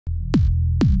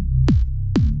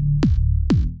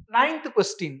Ninth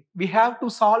question, we have to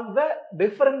solve the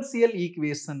differential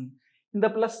equation. இந்த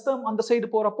plus term அந்த side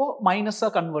போறப்போ மைனஸா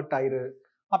convert ஆயிரு.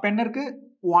 அப்ப என்ன இருக்கு?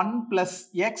 1 plus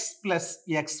x plus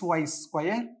xy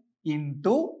square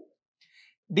into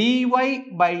dy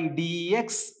by dx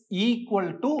equal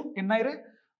to என்ன ஆயிரு?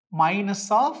 Minus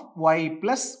of y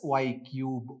plus y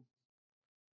cube.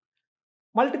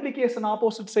 Multiplication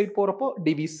opposite side போறப்போ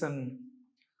division.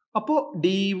 அப்போ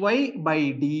dy by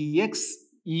dx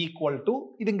equal to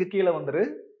இது இங்க கீழே வந்துரு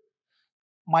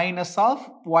minus of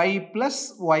y plus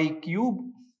y cube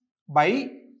by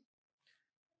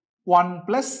 1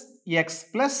 plus x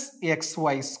plus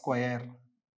xy square.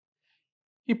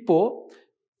 இப்போ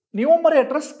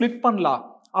நியூமரேட்டரை split பண்ணலாம்.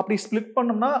 அப்படி ஸ்பிளிட்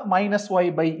பண்ணோம்னா minus y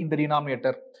by இந்த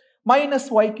denominator minus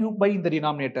y cube by இந்த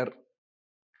டினாமினேட்டர்.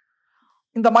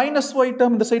 இந்த minus y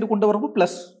term இந்த சைடு கொண்டு வரப்போ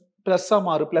பிளஸ் பிளஸ்ஸா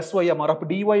மாறு பிளஸ் y மாறு. அப்போ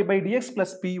dy by dx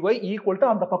plus py equal to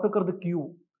அந்த பக்கம் இருக்கிறது q.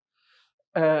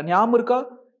 ஞாபகம் இருக்கா?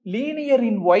 லீனியர்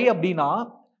இன் y அப்படின்னா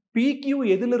pq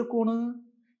எதுல இருக்கணும்?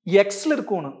 xல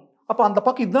இருக்கணும். அப்ப அந்த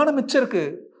பக்கம் இதுதானே மிச்சம் இருக்கு,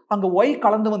 அங்க y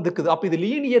கலந்து வந்துக்குது. அப்ப இது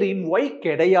லீனியர் இன் y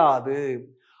கிடையாது.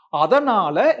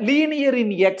 அதனால லீனியர்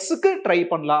இன் xக்கு ட்ரை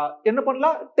பண்ணலாம். என்ன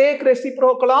பண்ணலாம்? Take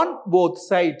reciprocal on both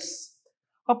sides.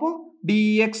 அப்போ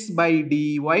dx by dy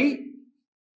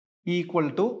equal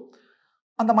to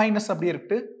அந்த மைனஸ் அப்படியே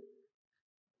இருக்கு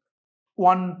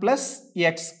 1 plus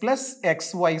x plus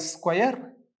xy square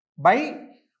by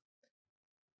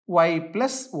y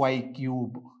plus y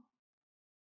cube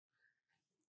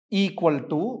equal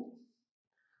to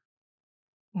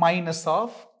minus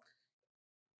of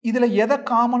இதுல எதை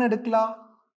காமன் எடுக்கலாம்?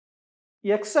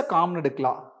 x காமன்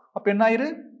எடுக்கலாம். அப்ப என்ன ஆயிரு?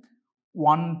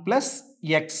 1 plus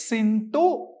x into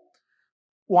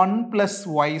 1 plus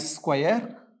y square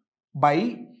by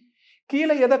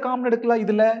கீழே எதை காமன் எடுக்கலாம்?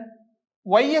 இதுல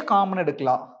y காமன்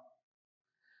எடுக்கலாம்.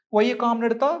 y காமன்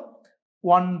எடுத்தா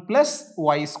 1 plus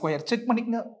y square செக்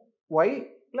பண்ணிக்கங்க. y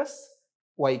plus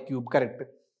y cube correct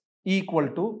equal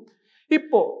to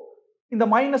இப்போ இந்த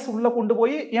மைனஸ் உள்ள கொண்டு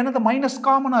போய் எனது மைனஸ்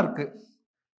காமனா இருக்கு,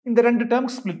 இந்த ரெண்டு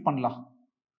டேர்ம் ஸ்பிளிட் பண்ணலாம்.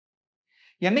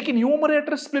 என்னைக்கு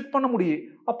நியூமரேட்டர் ஸ்பிளிட் பண்ண முடியும்?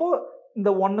 அப்போ இந்த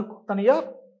 1 தனியா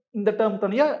இந்த டேர்ம்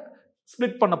தனியா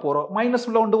ஸ்பிளிட் பண்ண போறோம். மைனஸ்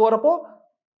உள்ள கொண்டு போறப்போ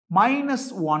minus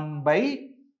 1 by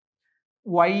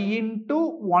y into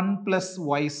 1 plus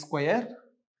y square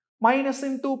minus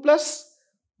into plus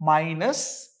minus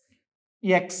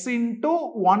x into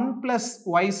 1 plus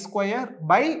y square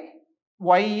by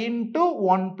y into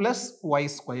 1 plus y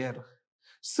square.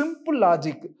 Simple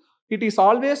logic. It is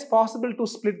always possible to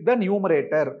split the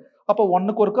numerator. அப்போ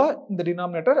 1க்கு ஒருக்கா இந்த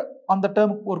denominator, அந்த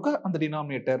டேர்முக்கு ஒருக்கா அந்த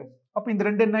denominator. அப்போ இந்த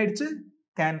ரெண்டு என்ன ஆயிடுச்சு?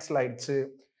 கேன்சல் ஆயிடுச்சு.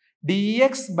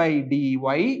 dx by dy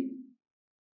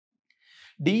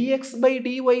dx by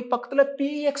dy பக்கத்துல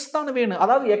px தான் வேணும்,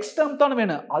 அதாவது x term தான்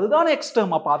வேணும், அதுதான் x term.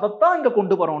 அப்ப அதைத்தான் இங்க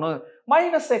கொண்டு வரணும்.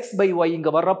 minus x by y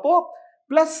இங்க வர்றப்போ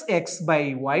plus x by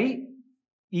y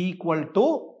equal to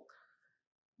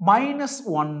minus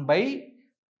 1 by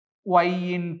y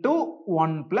into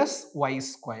 1 plus y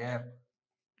square.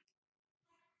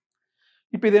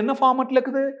 இப்ப இது என்ன ஃபார்மட்ல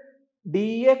இருக்குது?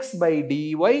 dx by dy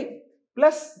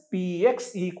plus px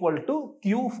equal to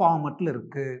q ஃபார்மட்ல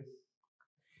இருக்கு.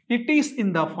 It is in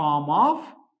the form of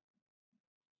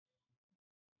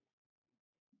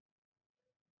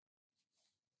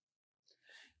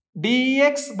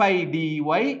dx by dy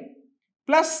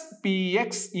plus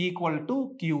px equal to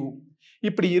q.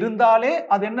 இப்படி இருந்தாலே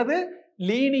அது என்னது?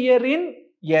 Linear in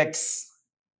x.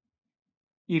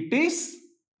 It is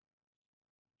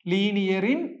linear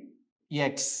in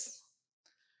x.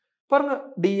 பாருங்க,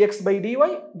 dx by dy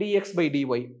dx by dy,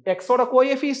 x ஓட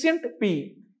coefficient p,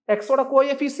 x ஓட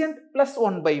coefficient plus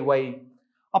 1 by y.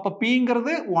 அப்ப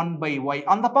pங்கிறது 1 by y,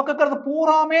 அந்த பக்கம் இருக்கிறது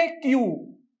பூராமே q.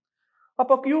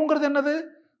 அப்ப qங்கிறது என்னது?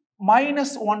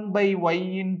 minus 1 by y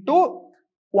into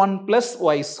 1 plus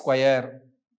y square.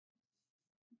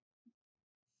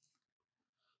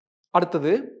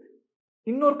 அடுத்தது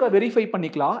இன்னொருக்கா வெரிஃபை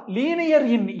பண்ணிக்கலாம். லீனியர்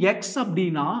இன் x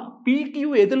அப்படின்னா pq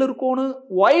எதுல இருக்கணும்?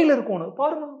 y ல இருக்கணும்.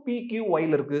 பாருங்க, pq y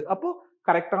ல இருக்கு. அப்போ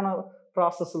கரெக்டான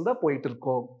ப்ராசஸ்ல தான் போயிட்டு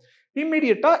இருக்கோம்.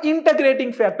 இம்மிடியட்டா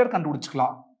இன்டகிரேட்டிங் ஃபேக்டர்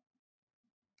கண்டுபிடிச்சுக்கலாம்.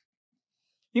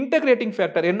 இன்டகிரேட்டிங்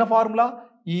ஃபேக்டர் என்ன formula?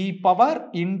 e power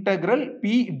integral p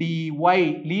dy.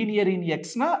 Linear இன்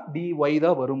xனா dy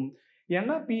தான் வரும்.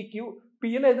 ஏன்னா pq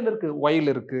p ல எதுல இருக்கு? y ல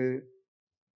இருக்கு.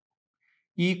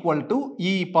 equal to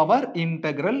e power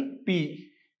integral p.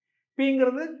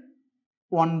 pங்கிறது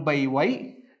 1 by y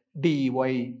dy.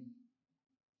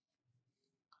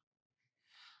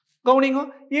 கவனிங்க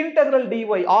இன்டெக்ரல் dy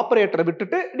ஆபரேட்டரை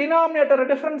விட்டுட்டு டினாமினேட்டரை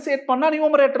டிஃபரன்ஷியேட் பண்ணா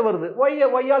நியூமரேட்டர் வருது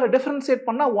y ஆல டிஃபரன்ஷியேட்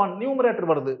பண்ணா 1 நியூமரேட்டர்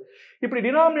வருது இப்படி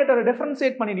டினாமினேட்டரை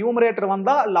டிஃபரன்ஷியேட் பண்ணி நியூமரேட்டர்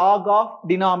வந்தா log of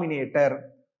denominator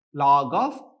log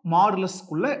of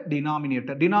மாடுலஸ்க்குள்ள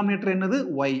denominator என்னது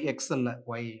y x அல்ல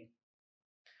y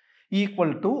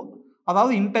ஈக்குவல் டு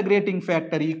அதாவது integrating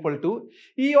factor equal to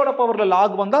ஈயோட பவர்ல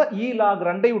lock வந்தா இ லாக்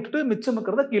ரெண்டை விட்டுட்டு மிச்சம்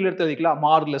இருக்கிறத கீழே எடுத்து எழுதிக்கலாம்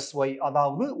மாடுலஸ் ஒய்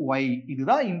அதாவது ஒய்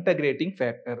இதுதான் இன்டகிரேட்டிங்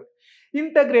ஃபேக்டர்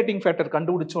இன்டகிரேட்டிங் ஃபேக்டர்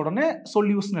கண்டுபிடிச்ச உடனே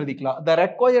சொல்யூஷன் எழுதிக்கலாம் the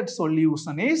required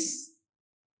solution is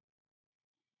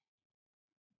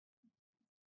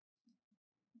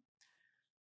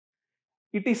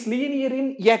it is linear in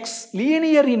x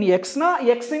linear in x na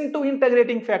x into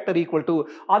integrating factor equal to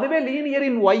அதுவே linear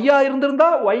in y ஆ இருந்திருந்தா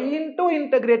y into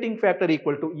integrating factor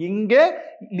equal to இங்க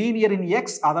linear in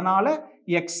x அதனால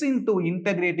x into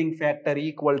integrating factor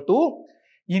equal to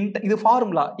இது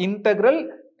formula integral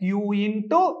q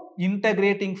into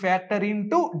integrating factor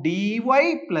into dy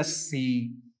plus c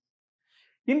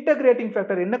integrating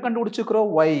factor என்ன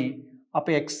கண்டுபிடிச்சுக்கிறோம் y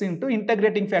அப்ப x into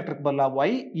integrating factor க்கு பதிலா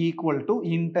y equal to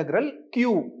integral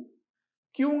q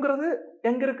qங்கிறது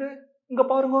எங்க இருக்கு இங்க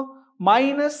பாருங்க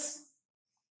minus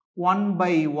 1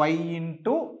 by y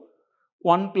into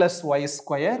 1 plus y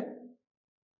square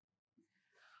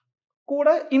கூட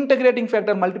integrating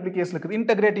factor multiplication இருக்குது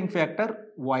integrating factor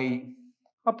y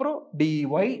அப்புறம் dy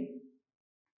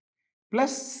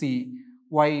plus c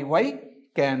y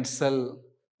cancel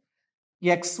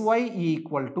xy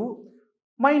equal to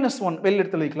minus 1 வெளில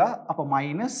எடுத்து எழுதிக்கலாம் அப்ப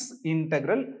minus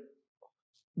integral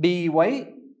dy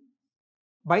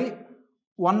by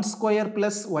 1 square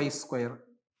plus y square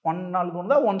 1 நாள்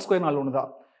ஒண்ணுதா 1 square நாள் ஒண்ணுதா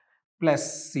plus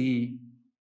c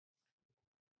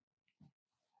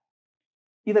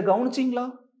இத கவனிச்சீங்களா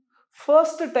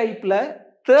ஃபர்ஸ்ட் டைப்ல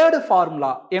தேர்ட்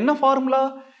ஃபார்முலா என்ன formula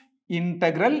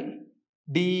integral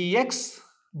dx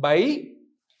by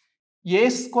a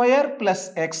square plus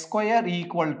x square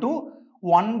equal to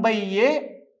 1 by a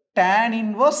tan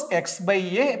inverse x by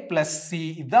a plus c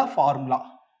the formula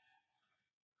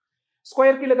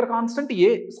square கீழ இருக்கிற constant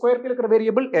a square கீழ இருக்கிற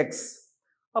variable x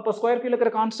அப்ப square கீழ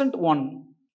இருக்கிற constant 1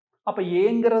 அப்ப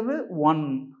aங்கிறது 1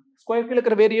 square கீழ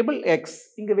இருக்கிற வேரியபிள் x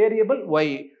இங்க வேரியபிள் y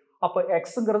அப்ப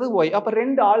xங்கிறது y அப்ப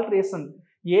ரெண்டு ஆல்டரேஷன்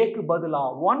a க்கு பதிலா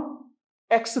 1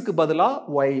 x க்கு பதிலா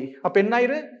y அப்ப என்ன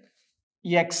ஆயிரு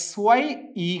xy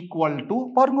equal to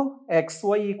பாருங்க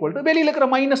xy equal to வெளியில இருக்கிற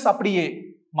மைனஸ் அப்படியே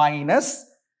மைனஸ்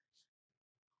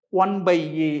 1 by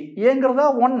a ஏங்கிறதா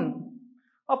 1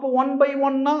 அப்போ 1 by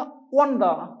 1 னா 1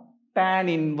 தான் tan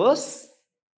inverse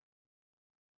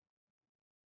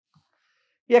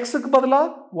x க்கு பதிலா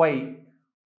y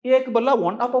a க்கு பதிலா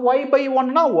 1 அப்போ y by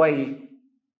 1 னா y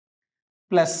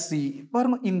plus c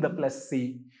பாருங்க இந்த plus c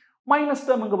மைனஸ்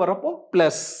டேர்ம் இங்க வரப்போ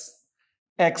plus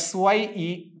xy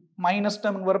மைனஸ்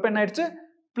டேர்ம் இங்க வரப்போ என்ன ஆயிடுச்சு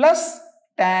plus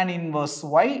tan inverse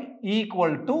y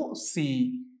equal to c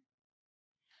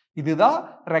இதுதான்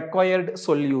required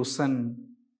solution